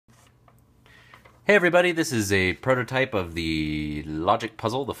Hey everybody, this is a prototype of the logic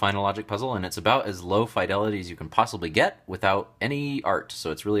puzzle, the final logic puzzle, and it's about as low fidelity as you can possibly get without any art,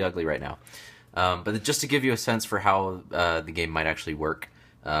 so it's really ugly right now. But just to give you a sense for how the game might actually work,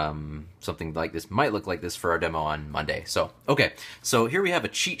 something like this might look like this for our demo on Monday. So here we have a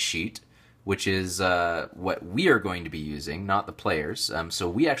cheat sheet, which is what we are going to be using, not the players. So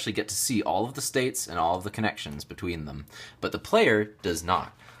we actually get to see all of the states and all of the connections between them, but the player does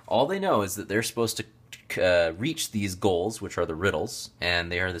not. All they know is that they're supposed to reach these goals, which are the riddles, and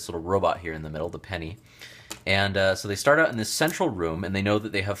they are this little robot here in the middle, the penny. And so they start out in this central room, and they know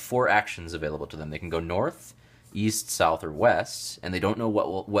that they have 4 actions available to them. They can go north, east, south, or west, and they don't know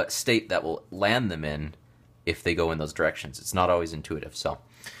what state that will land them in if they go in those directions. It's not always intuitive.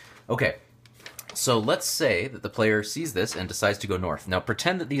 Okay. So let's say that the player sees this and decides to go north. Now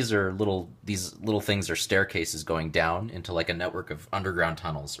pretend that these little things are staircases going down into like a network of underground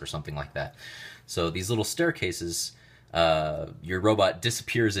tunnels or something like that. So these little staircases, your robot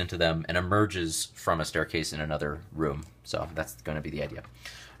disappears into them and emerges from a staircase in another room. So that's going to be the idea.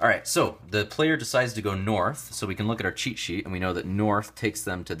 All right, so the player decides to go north, so we can look at our cheat sheet and we know that north takes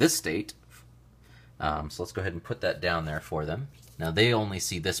them to this state. So let's go ahead and put that down there for them. Now they only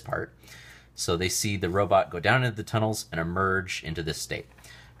see this part. So they see the robot go down into the tunnels and emerge into this state.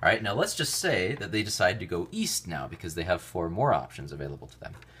 All right, now let's just say that they decide to go east now because they have 4 more options available to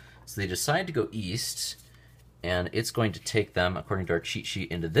them. So they decide to go east, and it's going to take them, according to our cheat sheet,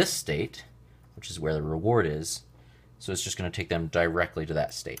 into this state, which is where the reward is. So it's just going to take them directly to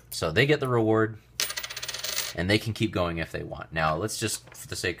that state. So they get the reward, and they can keep going if they want. Now let's just, for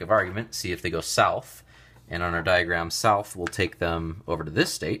the sake of argument, see if they go south. And on our diagram, south will take them over to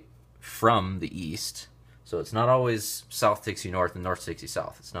this state from the east. So it's not always south takes you north and north takes you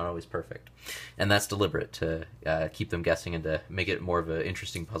south. It's not always perfect. And that's deliberate to keep them guessing and to make it more of an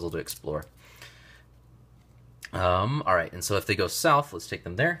interesting puzzle to explore. Alright, and so if they go south, let's take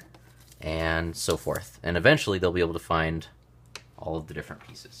them there, and so forth. And eventually they'll be able to find all of the different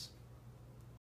pieces.